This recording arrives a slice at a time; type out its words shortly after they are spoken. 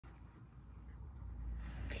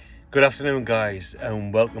Good afternoon guys,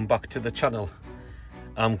 and welcome back to the channel.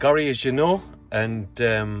 I'm Gary, as you know, and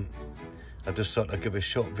I just thought I'd give a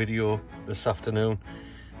short video this afternoon.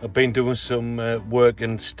 I've been doing some work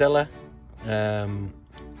in Stella,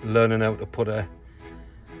 learning how to put a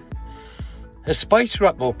spice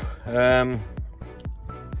rack up. A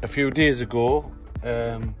few days ago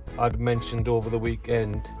I'd mentioned over the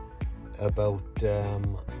weekend about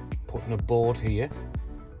putting a board here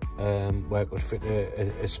where I could fit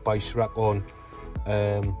a spice rack on.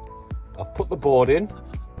 I've put the board in,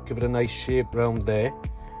 give it a nice shape round there,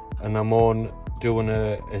 and I'm on doing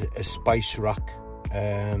a spice rack.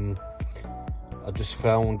 I just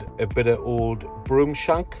found a bit of old broom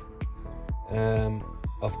shank.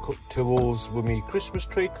 I've cut 2 holes with my Christmas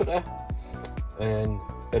tree cutter, and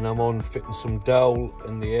I'm on fitting some dowel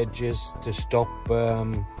in the edges to stop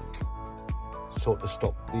the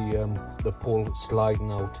pole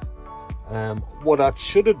sliding out. What I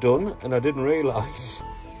should have done, and I didn't realise,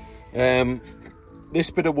 this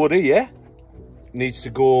bit of wood here needs to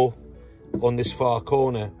go on this far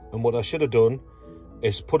corner, and what I should have done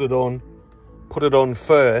is put it on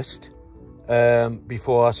first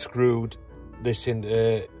before I screwed this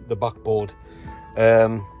into the backboard.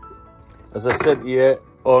 As I said here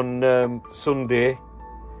on Sunday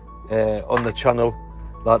on the channel,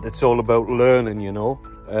 that it's all about learning, you know.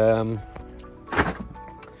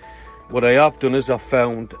 What I have done is I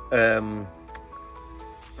found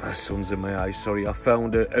sun's in my eyes, sorry. I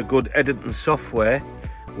found a good editing software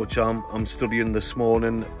which I'm studying this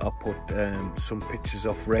morning. I put some pictures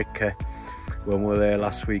off Redcar when we were there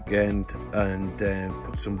last weekend, and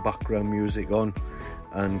put some background music on,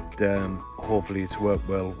 and hopefully it's worked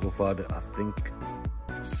well. We've had, I think,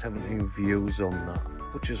 17 views on that,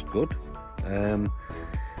 which is good.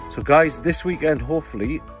 So guys, this weekend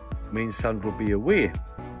hopefully me and Sandra will be away,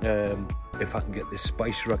 if I can get this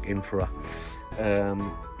spice rack in for her.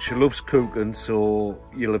 She loves cooking, so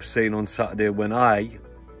you'll have seen on Saturday when I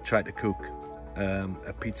tried to cook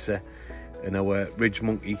a pizza in our Ridge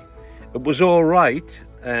Monkey. It was all right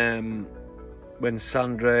when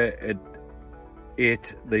Sandra had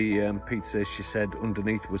ate the pizza. She said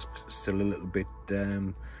underneath was still a little bit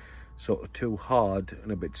sort of too hard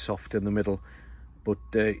and a bit soft in the middle, but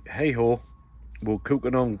hey ho, we're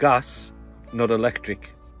cooking on gas, not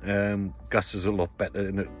electric. Gas is a lot better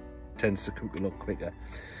and it tends to cook a lot quicker.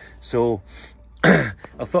 So I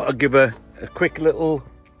thought I'd give a quick little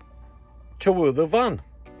tour of the van.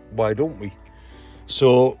 Why don't we?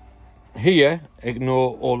 So here,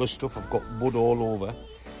 ignore all the stuff, I've got wood all over.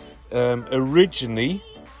 Originally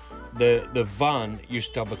the van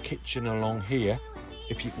used to have a kitchen along here.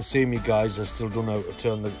 If you can see me guys, I still don't know how to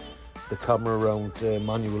turn the camera around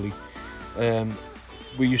manually.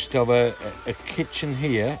 We used to have a kitchen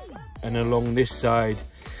here, and along this side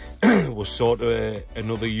was sort of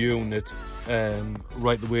another unit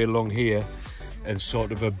right the way along here, and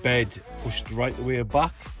sort of a bed pushed right the way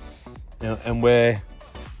back. And we're,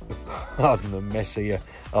 pardon the mess here,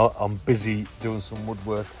 I'm busy doing some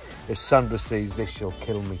woodwork. If Sandra sees this, she'll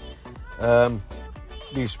kill me. There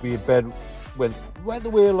used to be a bed went right the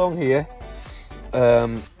way along here,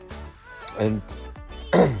 and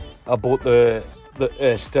I bought the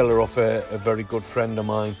Stella off a very good friend of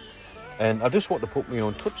mine, and I just want to put my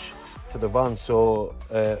own touch to the van. So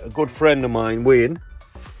a good friend of mine, Wayne,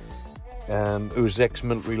 who's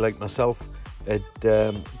ex-military like myself, had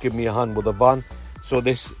given me a hand with the van. So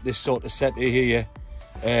this sort of set here,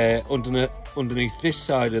 underneath this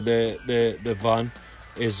side of the van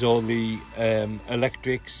is all the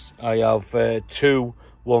electrics. I have 2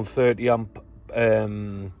 130 amp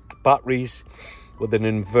batteries with an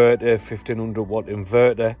inverter, 1500 watt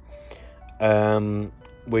inverter.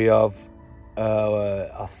 We have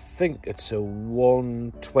I think it's a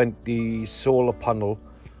 120 solar panel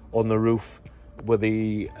on the roof with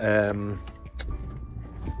the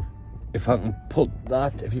if I can put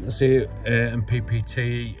that, if you can see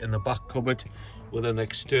MPPT in the back cupboard, with an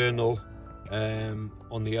external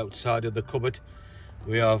on the outside of the cupboard.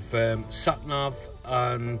 We have sat nav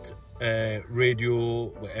and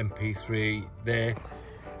radio with MP3 there,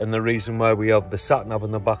 and the reason why we have the sat nav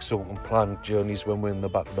in the back, so we can plan journeys when we're in the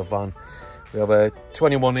back of the van. We have a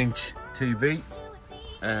 21-inch TV.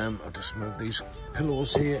 I'll just move these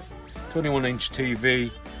pillows here. 21-inch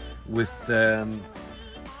TV with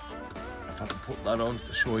if I can put that on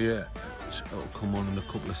to show you, it'll come on in a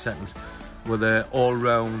couple of seconds, with an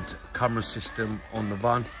all-round camera system on the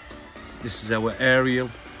van. This is our aerial,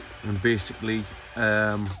 and basically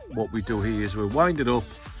what we do here is we wind it up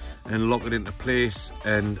and lock it into place,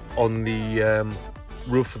 and on the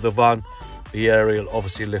roof of the van the aerial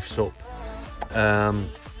obviously lifts up.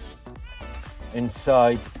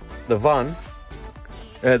 inside the van,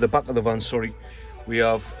 the back of the van, sorry, we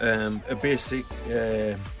have a basic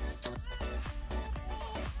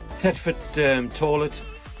 30-foot toilet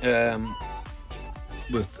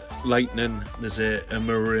with lighting. There's a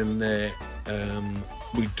mirror in there.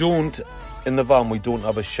 We don't, in the van, we don't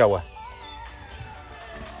have a shower,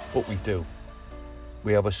 but we do.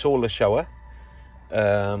 We have a solar shower,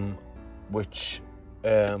 which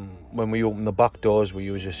when we open the back doors, we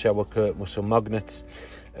use a shower curtain with some magnets,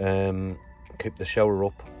 keep the shower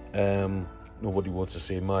up. Nobody wants to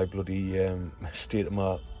see my bloody state of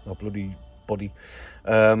my bloody body.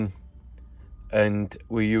 And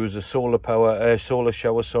we use a solar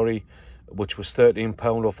shower, sorry, which was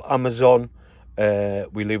 £13 off Amazon.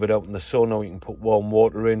 We leave it out in the sun, or you can put warm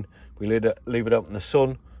water in. We leave it out in the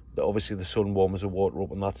sun. Obviously the sun warms the water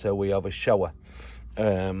up, and that's how we have a shower.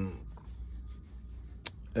 And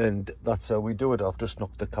that's how we do it. I've just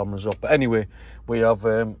knocked the cameras up. But anyway, we have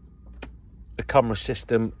a camera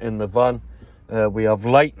system in the van. We have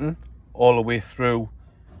lighting all the way through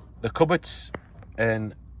the cupboards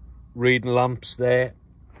and reading lamps there.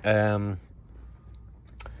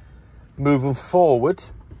 Moving forward,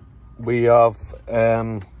 we have,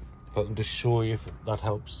 if I can just show you if that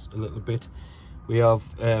helps a little bit, we have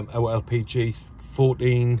our LPG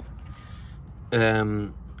 14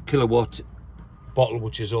 kilowatt bottle,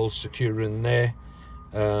 which is all secure in there.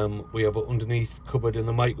 We have an underneath cupboard in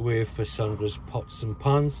the microwave for Sandra's pots and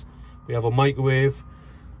pans. We have a microwave.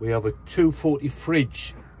 We have a 240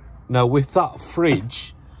 fridge. Now, with that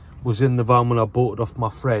fridge was in the van when I bought it off my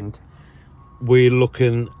friend, we're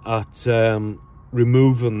looking at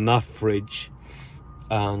removing that fridge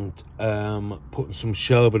and putting some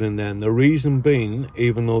shelving in there. And the reason being,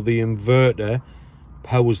 even though the inverter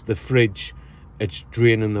powers the fridge, it's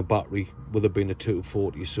draining the battery with it being a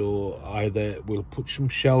 240. So either we'll put some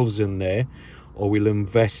shelves in there, or we'll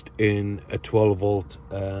invest in a 12 volt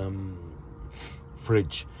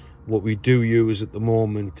fridge. What we do use at the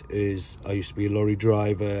moment is, I used to be a lorry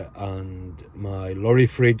driver, and my lorry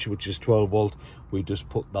fridge, which is 12 volt, we just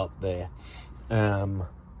put that there.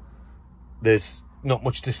 There's not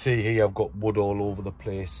much to see here. I've got wood all over the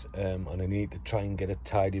place, and I need to try and get it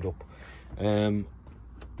tidied up.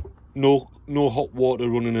 No hot water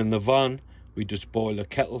running in the van. We just boil a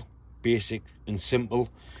kettle, basic and simple.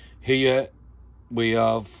 Here we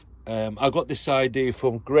have, I got this idea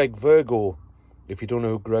from Greg Virgo. If you don't know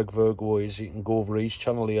who Greg Virgo is, you can go over his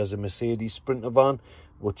channel. He has a Mercedes Sprinter van,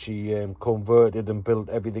 which he converted and built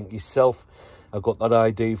everything himself. I got that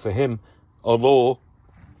idea for him. Although,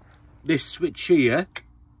 this switch here,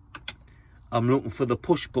 I'm looking for the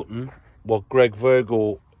push button, what Greg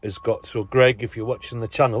Virgo has got. So Greg, if you're watching the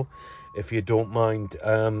channel, if you don't mind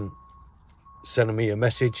sending me a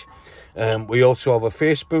message. We also have a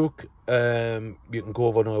Facebook. You can go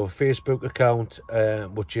over on our Facebook account,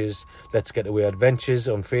 which is Let's Get Away Adventures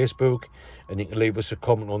on Facebook, and you can leave us a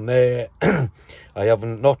comment on there. I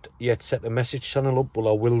haven't not yet set a message channel up, but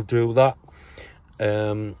I will do that.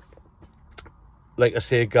 Like I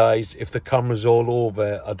say, guys, if the camera's all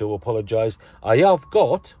over, I do apologise. I have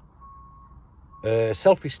got a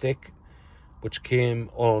selfie stick which came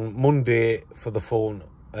on Monday for the phone.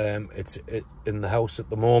 It's in the house at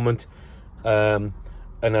the moment, and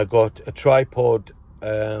I got a tripod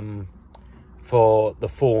for the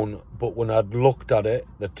phone, but when I'd looked at it,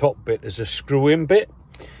 the top bit is a screw-in bit,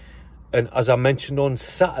 and as I mentioned on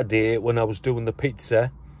Saturday when I was doing the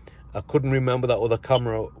pizza, I couldn't remember that other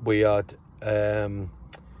camera we had, and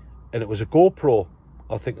it was a GoPro.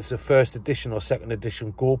 I think it's a first edition or second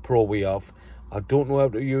edition GoPro we have. I don't know how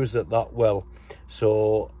to use it that well,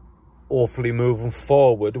 so hopefully moving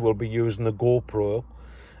forward we'll be using the GoPro.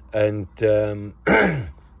 And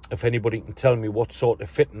if anybody can tell me what sort of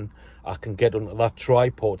fitting I can get onto that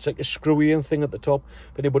tripod, it's like a screwy-in thing at the top.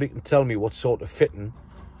 If anybody can tell me what sort of fitting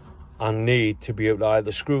I need to be able to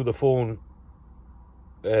either screw the phone,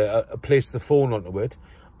 place the phone onto it,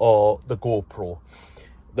 or the GoPro.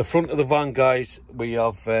 The front of the van, guys, we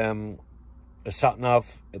have a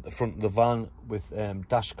sat-nav at the front of the van with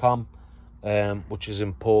dash cam, which is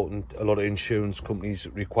important. A lot of insurance companies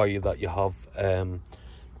require that you have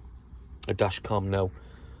a dash cam now.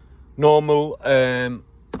 Normal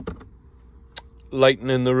lighting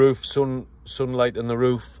in the roof, sunlight in the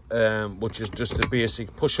roof, which is just a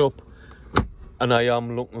basic push-up. And I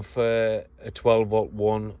am looking for a 12 volt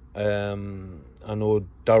one. I know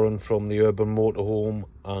Darren from the Urban Motorhome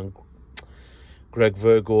and Greg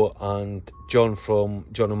Virgo and John from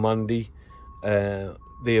John and Mandy,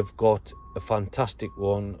 they've got a fantastic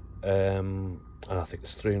one, and I think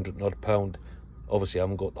it's £300 odd. Obviously I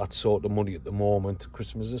haven't got that sort of money at the moment.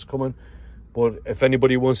 Christmas is coming, But if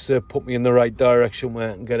anybody wants to put me in the right direction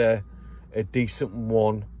where I can get a decent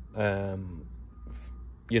one,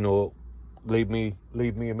 you know, leave me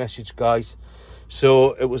a message, guys.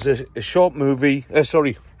 So it was a short movie.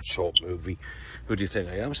 Short movie. Who do you think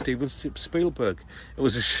I am? Steven Spielberg. It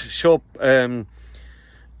was a short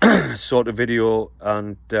sort of video,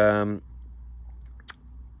 and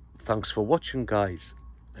thanks for watching, guys.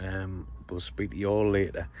 We'll speak to you all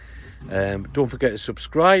later. Don't forget to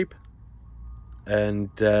subscribe, and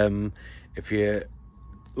if you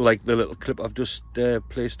like the little clip I've just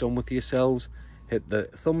placed on with yourselves, hit the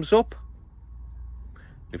thumbs up.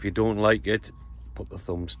 If you don't like it, put the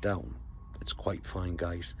thumbs down. It's quite fine,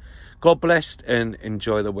 guys. God bless and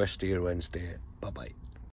enjoy the West Here Wednesday. Bye bye.